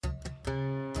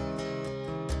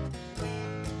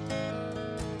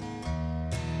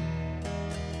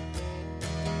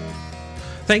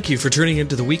Thank you for tuning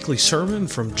into the weekly sermon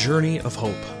from Journey of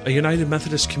Hope, a United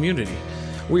Methodist community.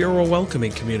 We are a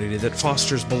welcoming community that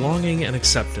fosters belonging and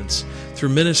acceptance. Through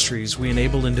ministries, we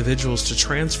enable individuals to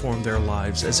transform their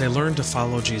lives as they learn to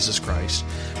follow Jesus Christ.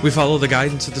 We follow the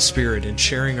guidance of the Spirit in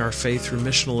sharing our faith through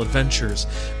missional adventures,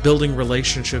 building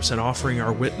relationships, and offering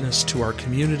our witness to our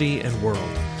community and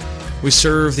world. We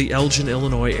serve the Elgin,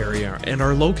 Illinois area and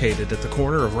are located at the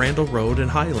corner of Randall Road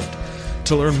and Highland.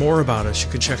 To learn more about us,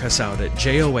 you can check us out at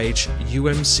johumc.org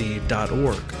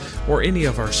or any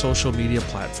of our social media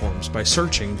platforms by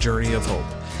searching Journey of Hope.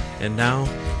 And now,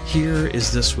 here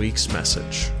is this week's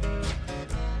message.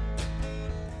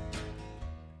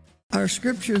 Our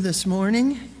scripture this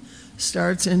morning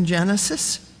starts in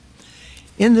Genesis.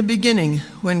 In the beginning,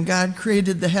 when God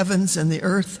created the heavens and the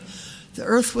earth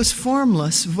was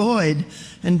formless, void,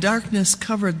 and darkness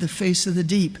covered the face of the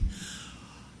deep,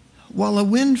 while a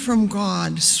wind from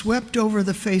God swept over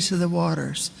the face of the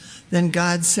waters. Then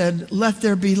God said, "Let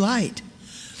there be light."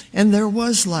 And there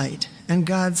was light, and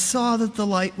God saw that the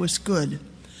light was good.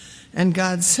 And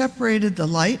God separated the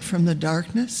light from the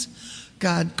darkness.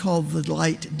 God called the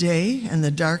light day, and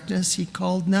the darkness he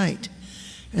called night.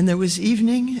 And there was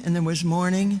evening, and there was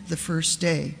morning the first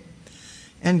day.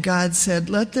 And God said,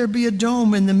 "Let there be a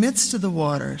dome in the midst of the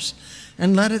waters,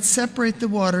 and let it separate the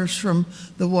waters from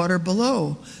the water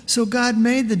below." So God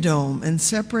made the dome and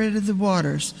separated the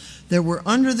waters that were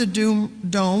under the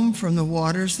dome from the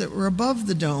waters that were above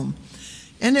the dome.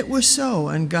 And it was so,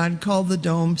 and God called the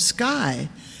dome sky.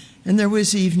 And there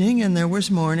was evening and there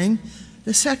was morning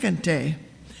the second day.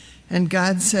 And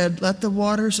God said, "Let the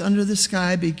waters under the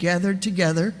sky be gathered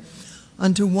together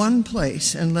unto one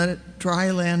place, and let dry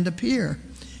land appear."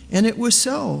 And it was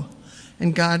so.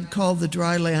 And God called the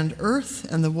dry land earth,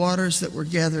 and the waters that were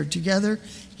gathered together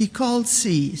he called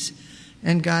seas.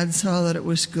 And God saw that it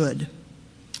was good.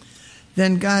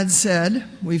 Then God said,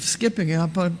 we're skipping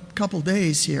up a couple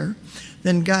days here.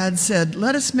 Then God said,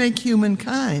 "Let us make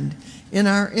humankind in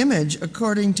our image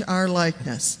according to our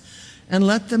likeness, and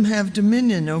let them have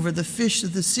dominion over the fish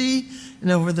of the sea,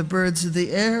 and over the birds of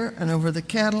the air, and over the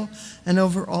cattle, and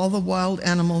over all the wild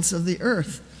animals of the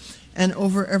earth, and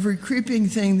over every creeping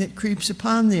thing that creeps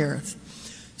upon the earth."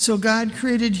 So God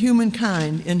created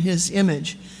humankind in his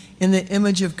image. In the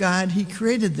image of God he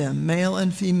created them, male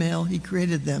and female he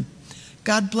created them.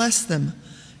 God blessed them,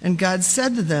 and God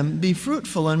said to them, "Be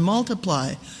fruitful and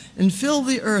multiply, and fill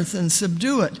the earth and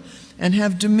subdue it, and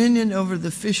have dominion over the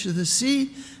fish of the sea,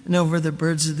 and over the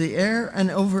birds of the air,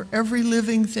 and over every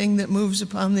living thing that moves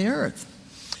upon the earth."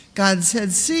 God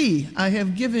said, "See, I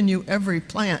have given you every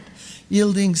plant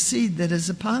yielding seed that is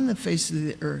upon the face of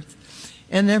the earth,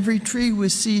 and every tree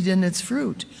with seed in its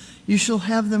fruit. You shall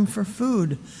have them for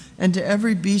food, and to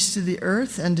every beast of the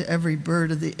earth, and to every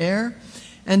bird of the air,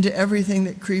 and to everything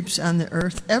that creeps on the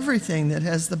earth, everything that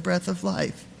has the breath of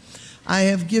life. I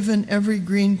have given every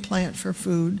green plant for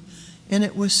food," and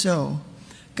it was so.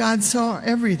 God saw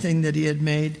everything that he had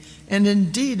made, and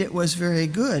indeed it was very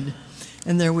good.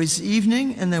 And there was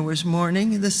evening, and there was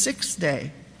morning the sixth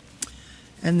day.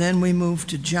 And then we move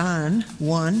to John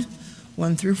 1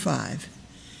 through 5.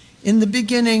 In the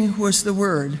beginning was the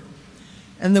Word,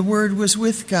 and the Word was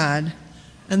with God,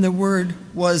 and the Word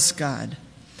was God.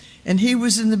 And he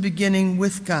was in the beginning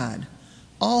with God.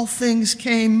 All things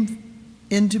came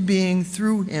into being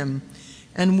through him,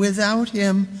 and without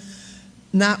him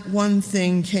not one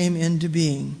thing came into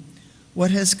being. What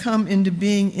has come into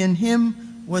being in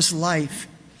him was life,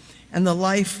 and the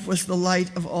life was the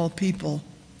light of all people.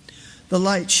 The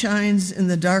light shines in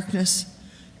the darkness,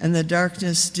 and the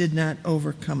darkness did not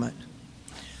overcome it.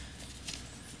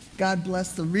 God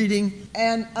bless the reading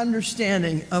and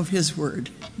understanding of his word.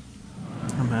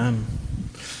 Amen.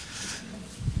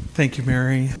 Thank you,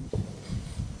 Mary.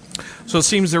 So it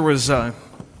seems there was a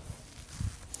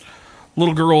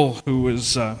little girl who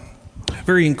was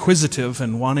very inquisitive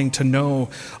and wanting to know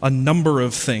a number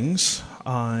of things.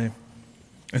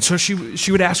 And so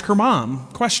she would ask her mom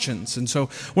questions. And so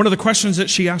one of the questions that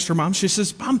she asked her mom, she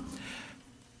says, "Mom,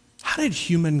 how did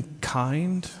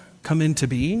humankind come into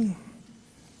being?"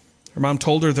 Her mom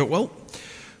told her that, well,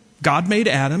 God made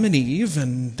Adam and Eve,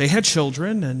 and they had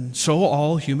children, and so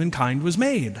all humankind was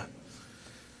made.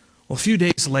 Well, a few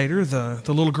days later, the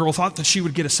little girl thought that she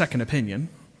would get a second opinion.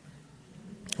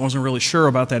 I wasn't really sure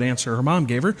about that answer her mom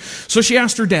gave her. So she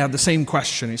asked her dad the same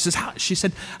question. She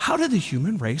said, "How did the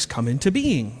human race come into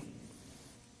being?"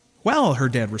 "Well," her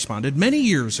dad responded, "many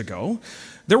years ago,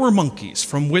 there were monkeys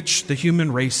from which the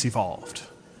human race evolved.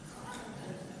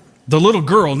 The little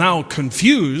girl, now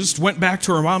confused, went back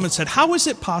to her mom and said, "How is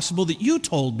it possible that you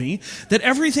told me that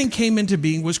everything came into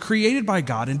being was created by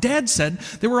God, and Dad said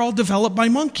they were all developed by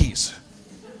monkeys?"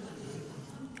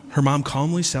 Her mom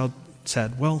calmly said,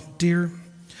 "Well, dear,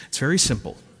 it's very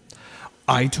simple.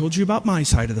 I told you about my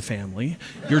side of the family.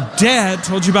 Your dad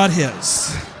told you about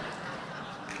his."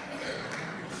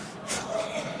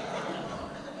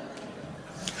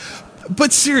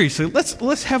 But seriously,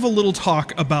 let's have a little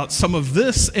talk about some of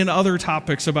this and other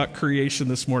topics about creation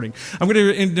this morning. I'm going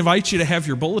to invite you to have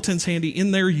your bulletins handy.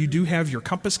 In there, you do have your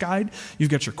compass guide. You've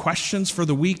got your questions for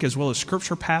the week as well as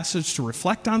scripture passage to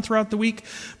reflect on throughout the week.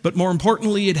 But more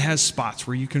importantly, it has spots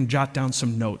where you can jot down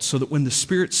some notes so that when the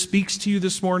Spirit speaks to you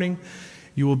this morning,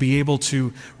 you will be able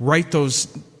to write those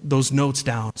notes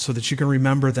down so that you can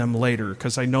remember them later.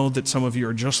 Because I know that some of you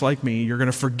are just like me. You're going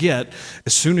to forget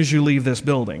as soon as you leave this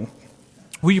building.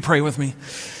 Will you pray with me?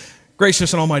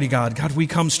 Gracious and almighty God, we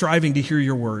come striving to hear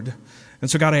your word. And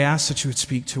so, God, I ask that you would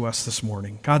speak to us this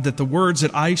morning. God, that the words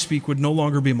that I speak would no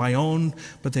longer be my own,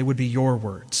 but they would be your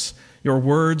words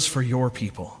for your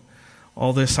people.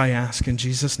 All this I ask in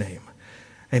Jesus' name.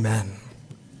 Amen.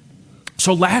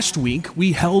 So last week,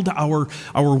 we held our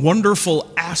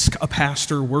wonderful Ask a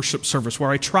Pastor worship service where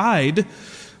I tried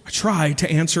to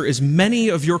answer as many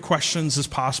of your questions as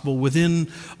possible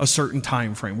within a certain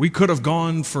time frame. We could have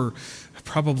gone for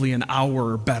probably an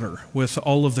hour or better with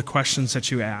all of the questions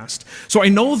that you asked. So I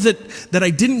know that I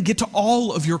didn't get to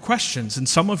all of your questions, and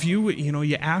some of you,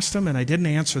 you asked them and I didn't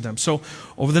answer them. So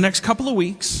over the next couple of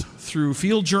weeks, through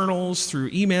field journals, through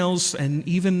emails, and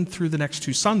even through the next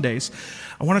 2 Sundays,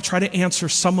 I want to try to answer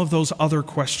some of those other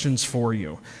questions for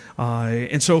you.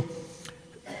 And so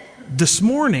this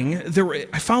morning,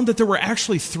 I found that there were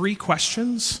actually 3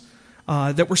 questions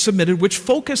that were submitted, which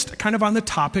focused kind of on the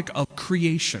topic of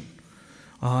creation.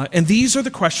 And these are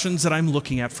the questions that I'm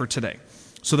looking at for today.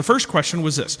 So the first question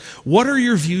was this: what are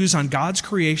your views on God's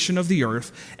creation of the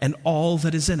earth and all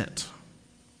that is in it?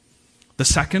 The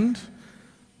second,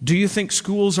 do you think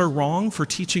schools are wrong for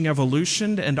teaching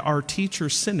evolution, and are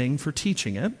teachers sinning for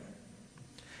teaching it?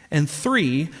 And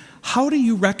 3, how do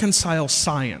you reconcile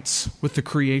science with the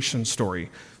creation story?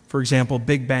 For example,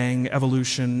 Big Bang,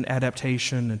 evolution,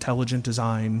 adaptation, intelligent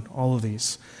design, all of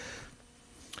these.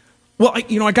 Well,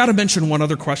 I got to mention one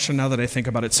other question now that I think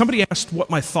about it. Somebody asked what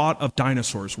my thought of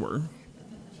dinosaurs were.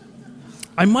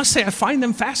 I must say I find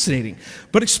them fascinating,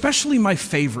 but especially my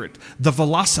favorite, the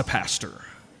Velocipastor.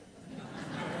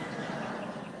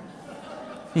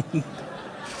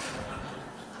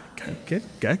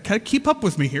 Okay, keep up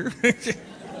with me here.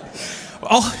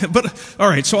 All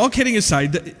right, so all kidding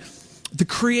aside, the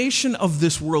creation of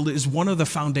this world is one of the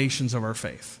foundations of our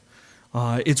faith.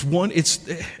 It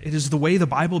is the way the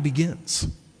Bible begins.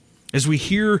 As we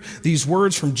hear these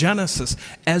words from Genesis,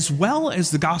 as well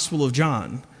as the Gospel of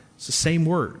John, it's the same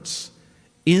words.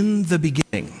 In the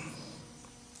beginning.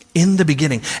 In the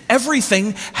beginning.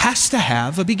 Everything has to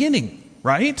have a beginning,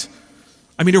 right?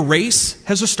 I mean, a race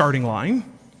has a starting line.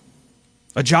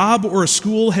 A job or a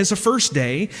school has a first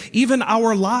day. Even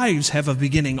our lives have a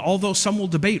beginning, although some will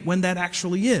debate when that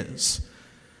actually is.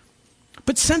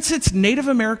 But since it's Native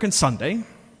American Sunday,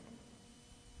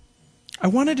 I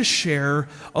wanted to share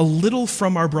a little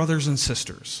from our brothers and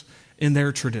sisters in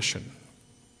their tradition.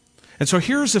 And so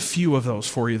here's a few of those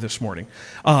for you this morning.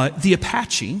 The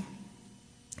Apache,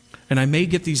 and I may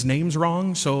get these names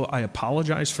wrong, so I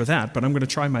apologize for that, but I'm going to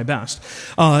try my best,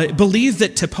 believe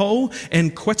that Tepo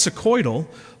and Quetzalcoatl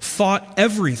thought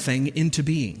everything into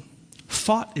being,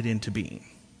 fought it into being.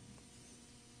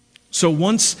 So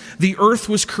once the earth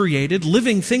was created,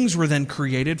 living things were then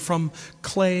created from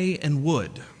clay and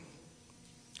wood.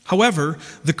 However,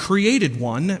 the created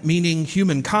one, meaning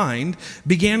humankind,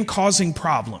 began causing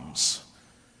problems.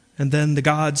 And then the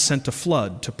gods sent a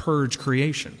flood to purge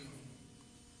creation.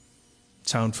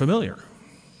 Sound familiar?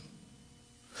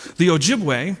 The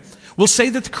Ojibwe will say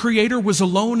that the Creator was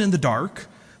alone in the dark.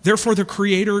 Therefore, the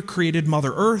Creator created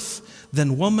Mother Earth,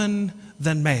 then woman,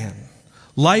 then man.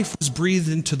 Life was breathed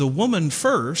into the woman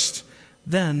first,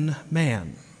 then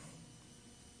man.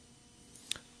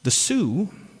 The Sioux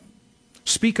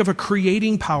speak of a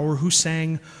creating power who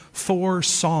sang 4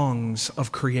 songs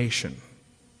of creation,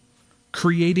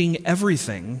 creating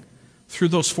everything through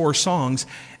those 4 songs,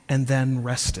 and then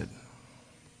rested.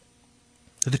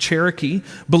 The Cherokee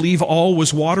believe all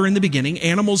was water in the beginning.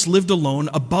 Animals lived alone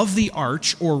above the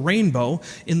arch or rainbow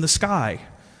in the sky.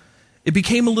 It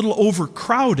became a little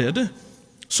overcrowded,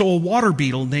 so a water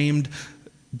beetle named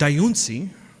Diunsi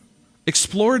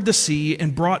explored the sea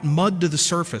and brought mud to the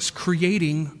surface,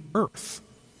 creating earth.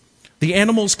 The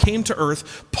animals came to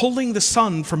earth, pulling the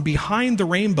sun from behind the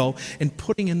rainbow and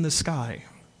putting in the sky.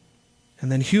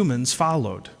 And then humans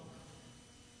followed.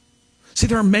 See,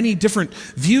 there are many different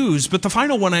views, but the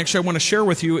final one I want to share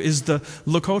with you is the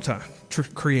Lakota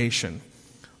creation.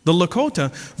 The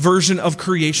Lakota version of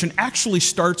creation actually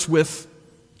starts with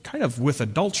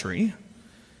adultery.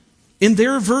 In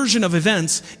their version of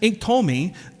events,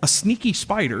 Iktomi, a sneaky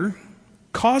spider,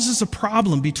 causes a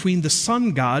problem between the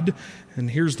sun god, and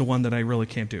here's the one that I really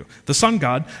can't do, the sun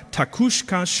god,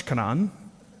 Takushkashkanan,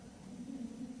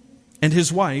 and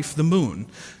his wife, the moon.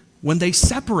 When they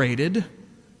separated,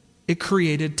 it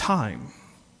created time.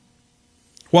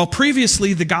 While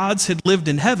previously the gods had lived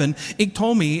in heaven,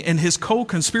 Iktomi and his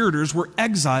co-conspirators were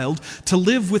exiled to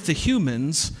live with the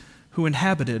humans who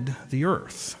inhabited the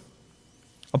earth.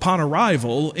 Upon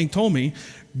arrival, Iktomi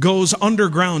goes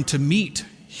underground to meet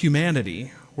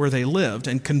humanity where they lived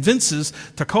and convinces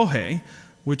Takohe,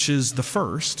 which is the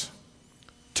first,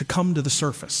 to come to the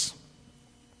surface.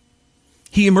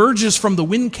 He emerges from the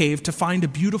wind cave to find a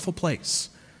beautiful place.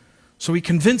 So he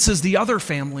convinces the other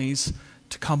families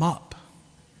to come up.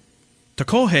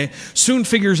 Takohe soon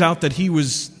figures out that he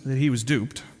was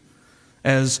duped,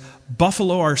 as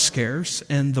buffalo are scarce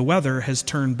and the weather has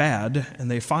turned bad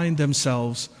and they find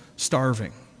themselves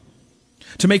starving.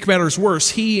 To make matters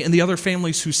worse, he and the other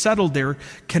families who settled there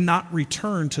cannot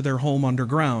return to their home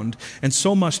underground, and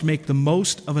so must make the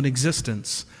most of an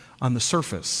existence on the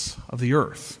surface of the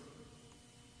earth.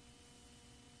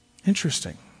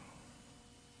 Interesting.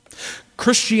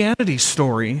 Christianity's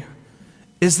story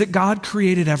is that God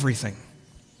created everything,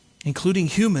 including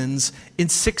humans, in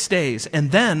 6 days.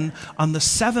 And then, on the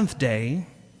seventh day,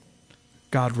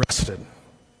 God rested.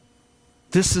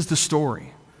 This is the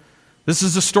story. This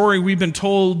is the story we've been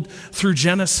told through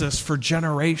Genesis for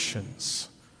generations.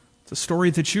 It's a story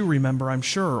that you remember, I'm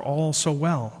sure, all so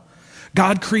well.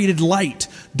 God created light,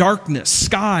 darkness,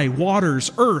 sky,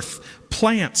 waters, earth,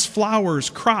 plants, flowers,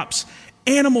 crops,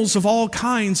 animals of all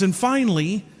kinds, and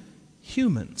finally,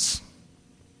 humans.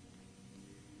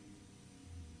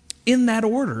 In that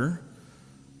order,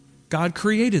 God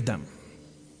created them.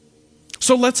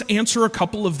 So let's answer a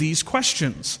couple of these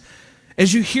questions.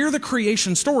 As you hear the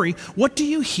creation story, what do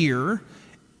you hear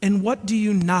and what do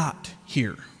you not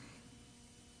hear?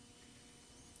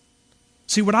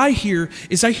 See, what I hear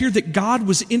that God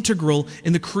was integral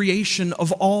in the creation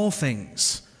of all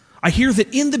things. I hear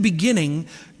that in the beginning,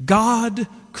 God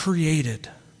created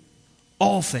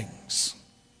all things.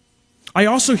 I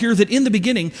also hear that in the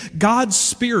beginning, God's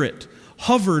Spirit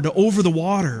hovered over the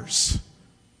waters.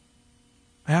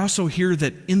 I also hear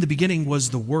that in the beginning was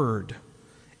the Word,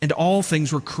 and all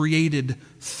things were created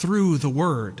through the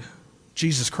Word,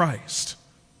 Jesus Christ.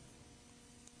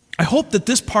 I hope that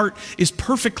this part is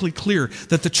perfectly clear,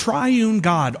 that the triune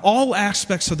God, all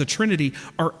aspects of the Trinity,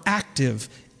 are active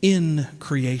in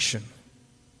creation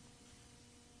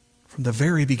from the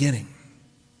very beginning.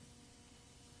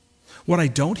 What I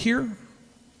don't hear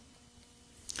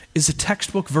is a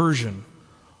textbook version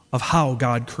of how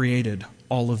God created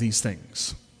all of these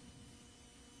things.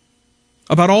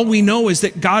 About all we know is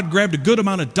that God grabbed a good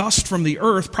amount of dust from the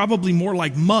earth, probably more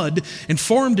like mud, and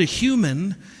formed a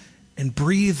human and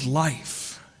breathed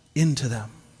life into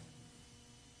them.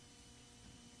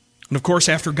 And of course,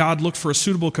 after God looked for a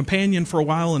suitable companion for a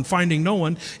while and finding no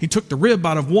one, he took the rib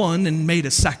out of one and made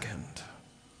a second.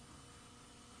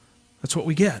 That's what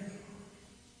we get.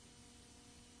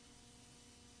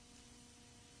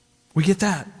 We get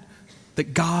that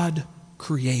God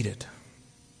created.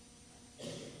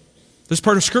 This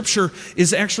part of Scripture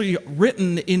is actually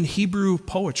written in Hebrew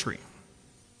poetry,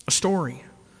 a story,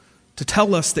 to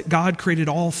tell us that God created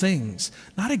all things.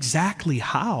 Not exactly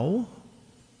how.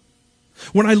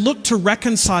 When I look to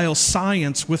reconcile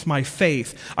science with my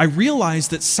faith, I realize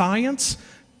that science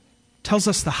tells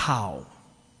us the how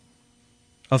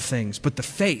of things,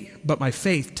 but my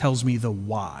faith tells me the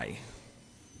why.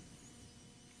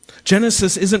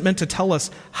 Genesis isn't meant to tell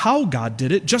us how God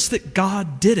did it, just that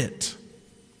God did it.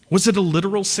 Was it a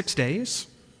literal 6 days?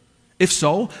 If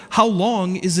so, how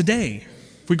long is a day?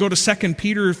 If we go to 2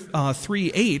 Peter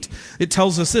 3:8, it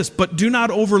tells us this: "But do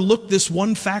not overlook this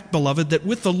one fact, beloved, that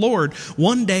with the Lord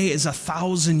 1 day is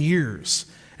 1,000 years,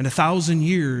 and 1,000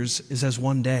 years is as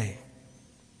 1 day."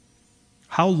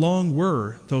 How long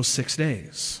were those 6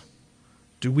 days?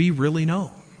 Do we really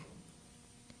know?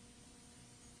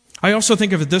 I also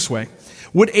think of it this way.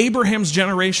 Would Abraham's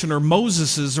generation or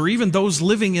Moses's or even those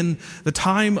living in the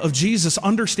time of Jesus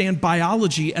understand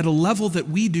biology at a level that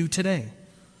we do today?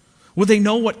 Would they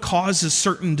know what causes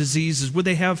certain diseases? Would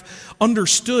they have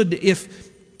understood if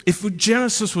if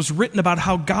Genesis was written about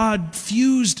how God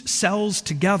fused cells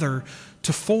together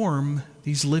to form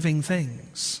these living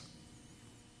things?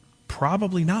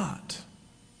 Probably not.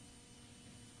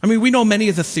 I mean, we know many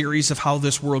of the theories of how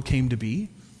this world came to be.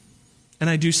 And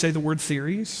I do say the word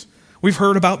theories. We've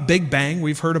heard about Big Bang,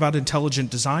 we've heard about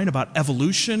intelligent design, about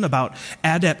evolution, about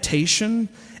adaptation,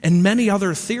 and many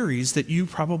other theories that you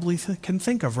probably can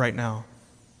think of right now.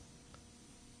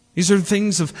 These are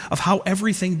things of how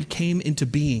everything became into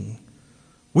being.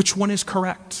 Which one is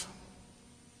correct?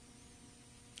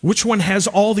 Which one has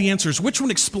all the answers? Which one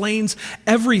explains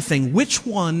everything? Which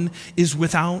one is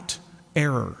without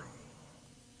error?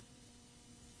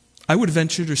 I would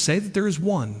venture to say that there is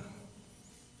one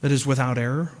that is without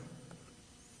error.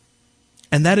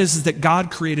 And that is that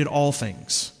God created all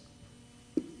things.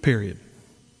 Period.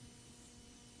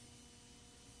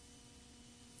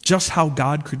 Just how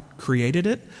God created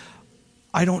it,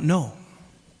 I don't know.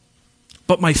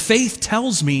 But my faith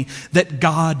tells me that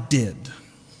God did.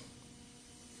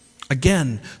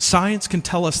 Again, science can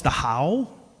tell us the how,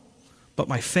 but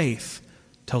my faith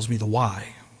tells me the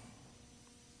why.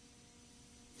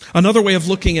 Another way of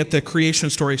looking at the creation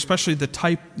story, especially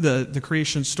the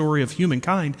creation story of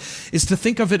humankind, is to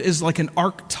think of it as like an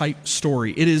archetype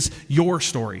story. It is your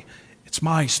story. It's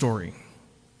my story.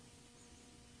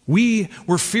 We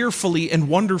were fearfully and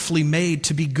wonderfully made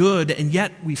to be good, and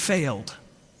yet we failed.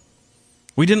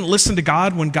 We didn't listen to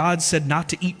God when God said not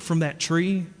to eat from that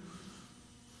tree.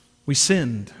 We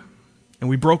sinned, and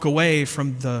we broke away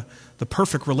from the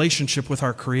perfect relationship with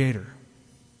our Creator.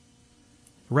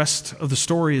 The rest of the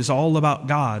story is all about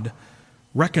God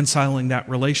reconciling that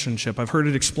relationship. I've heard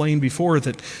it explained before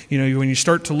that, when you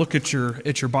start to look at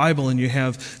your Bible and you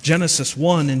have Genesis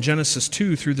 1 and Genesis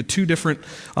 2 through the two different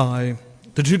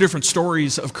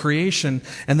stories of creation,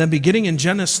 and then beginning in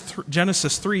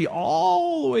Genesis 3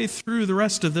 all the way through the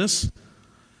rest of this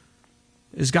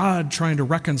is God trying to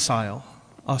reconcile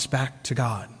us back to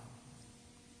God.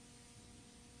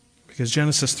 Because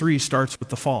Genesis 3 starts with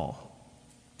the fall.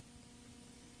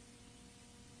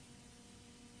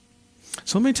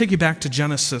 So let me take you back to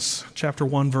Genesis chapter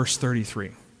 1, verse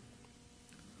 33.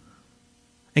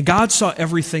 And God saw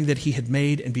everything that he had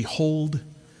made, and behold,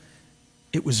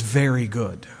 it was very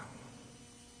good.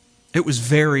 It was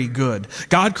very good.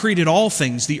 God created all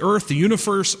things, the earth, the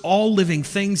universe, all living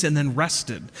things, and then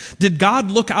rested. Did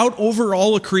God look out over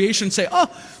all of creation and say, oh,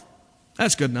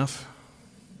 that's good enough?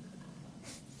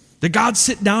 Did God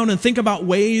sit down and think about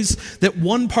ways that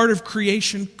one part of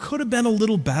creation could have been a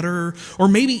little better, or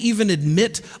maybe even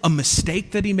admit a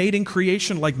mistake that he made in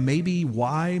creation, like maybe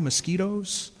why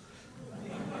mosquitoes?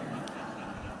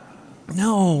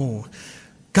 No.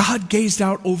 God gazed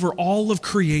out over all of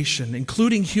creation,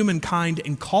 including humankind,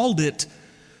 and called it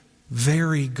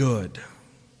very good.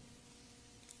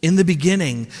 In the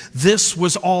beginning, this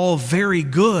was all very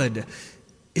good.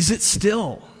 Is it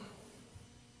still?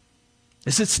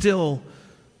 Is it still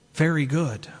very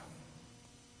good?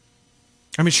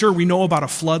 I mean, sure, we know about a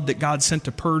flood that God sent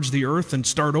to purge the earth and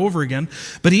start over again,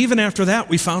 but even after that,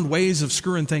 we found ways of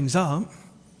screwing things up.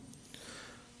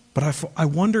 But I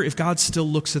wonder if God still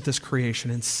looks at this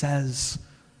creation and says,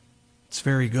 it's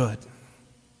very good.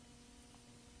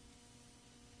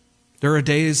 There are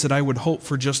days that I would hope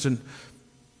for just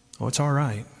it's all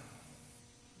right.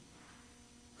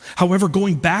 However,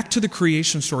 going back to the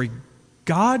creation story,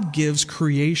 God gives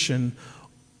creation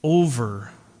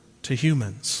over to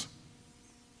humans.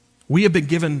 We have been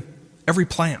given every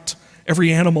plant,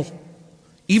 every animal,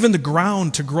 even the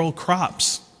ground to grow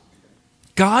crops.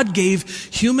 God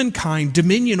gave humankind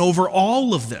dominion over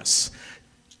all of this.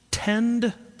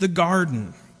 Tend the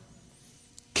garden,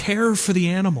 care for the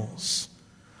animals,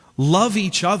 love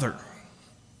each other.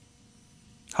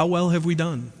 How well have we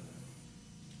done?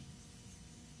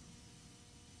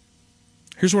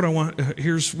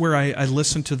 Here's where I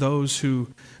listen to those who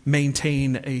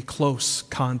maintain a close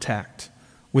contact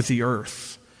with the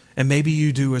earth. And maybe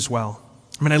you do as well.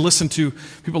 I mean, I listen to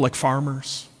people like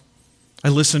farmers. I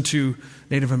listen to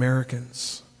Native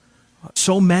Americans.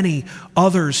 So many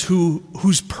others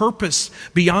whose purpose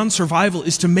beyond survival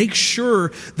is to make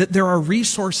sure that there are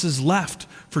resources left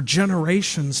for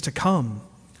generations to come.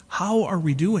 How are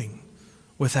we doing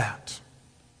with that?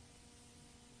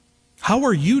 How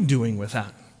are you doing with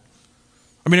that?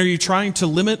 I mean, are you trying to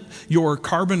limit your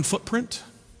carbon footprint?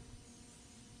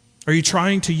 Are you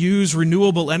trying to use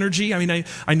renewable energy? I mean,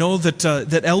 I know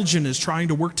that Elgin is trying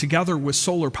to work together with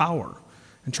solar power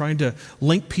and trying to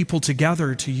link people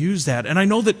together to use that. And I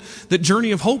know that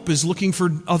Journey of Hope is looking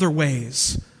for other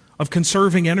ways of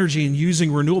conserving energy and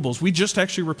using renewables. We just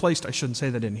actually replaced, I shouldn't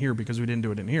say that in here because we didn't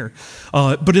do it in here,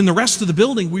 but in the rest of the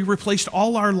building, we replaced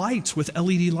all our lights with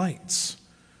LED lights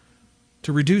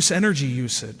to reduce energy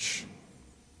usage.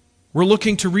 We're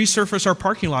looking to resurface our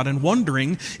parking lot and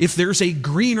wondering if there's a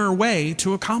greener way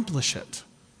to accomplish it.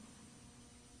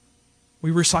 We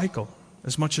recycle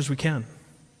as much as we can.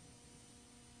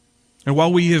 And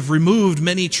while we have removed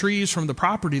many trees from the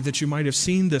property that you might have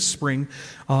seen this spring,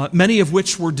 many of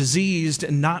which were diseased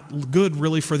and not good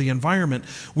really for the environment,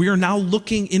 we are now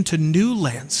looking into new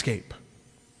landscape,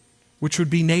 which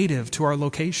would be native to our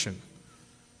location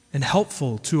and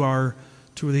helpful to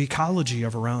the ecology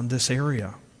of around this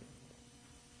area.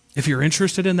 If you're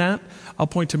interested in that, I'll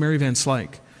point to Mary Van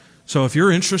Slyke. So if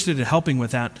you're interested in helping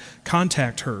with that,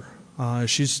 contact her.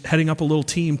 She's heading up a little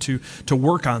team to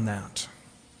work on that.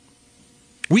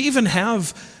 We even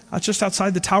have, just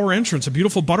outside the tower entrance, a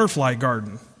beautiful butterfly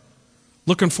garden.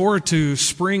 Looking forward to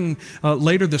spring,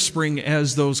 later this spring,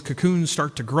 as those cocoons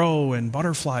start to grow and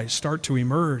butterflies start to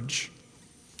emerge.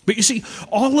 But you see,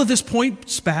 all of this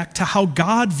points back to how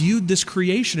God viewed this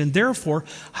creation and therefore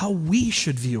how we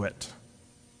should view it.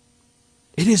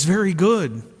 It is very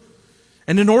good.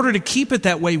 And in order to keep it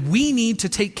that way, we need to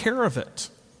take care of it.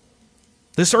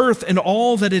 This earth and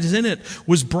all that is in it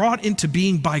was brought into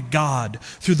being by God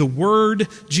through the Word,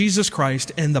 Jesus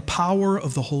Christ, and the power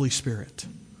of the Holy Spirit.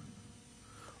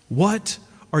 What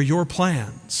are your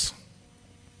plans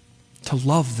to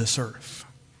love this earth?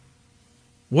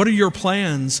 What are your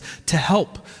plans to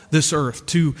help this earth,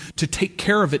 to take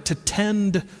care of it, to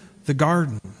tend the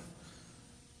garden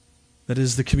that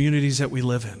is the communities that we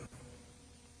live in?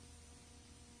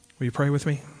 Will you pray with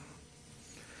me?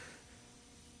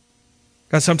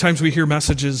 God, sometimes we hear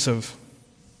messages of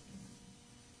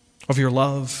your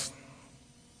love,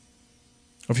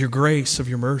 of your grace, of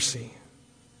your mercy.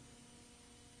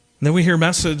 And then we hear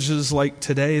messages like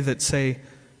today that say,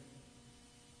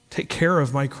 take care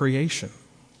of my creation.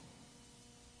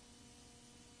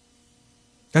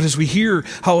 God, as we hear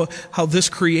how this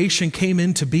creation came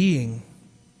into being,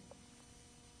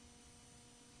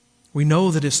 we know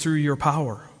that it's through your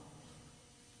power.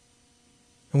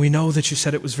 And we know that you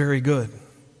said it was very good.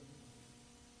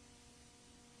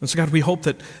 And so, God, we hope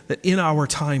that in our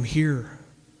time here,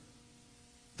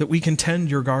 that we can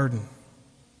tend your garden,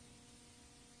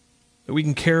 that we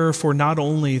can care for not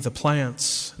only the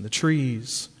plants and the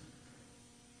trees,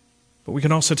 but we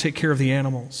can also take care of the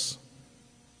animals.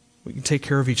 We can take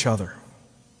care of each other.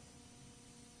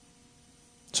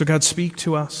 So, God, speak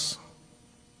to us.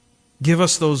 Give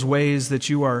us those ways that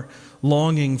you are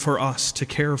longing for us to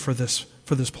care for this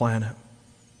planet.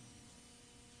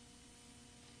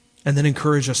 And then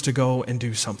encourage us to go and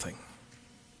do something,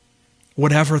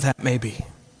 whatever that may be.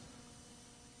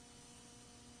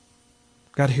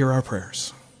 God, hear our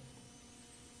prayers.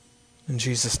 In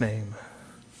Jesus' name,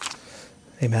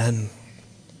 amen.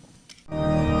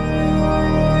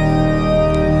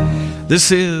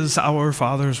 This is our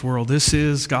Father's world. This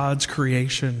is God's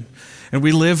creation. And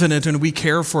we live in it and we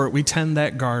care for it. We tend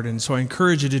that garden. So I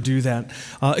encourage you to do that,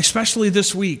 especially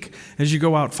this week as you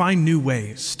go out. Find new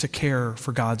ways to care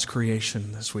for God's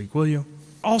creation this week, will you?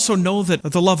 Also know that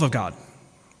the love of God,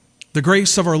 the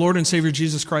grace of our Lord and Savior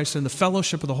Jesus Christ, and the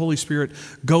fellowship of the Holy Spirit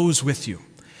goes with you.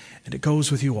 And it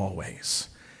goes with you always.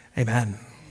 Amen.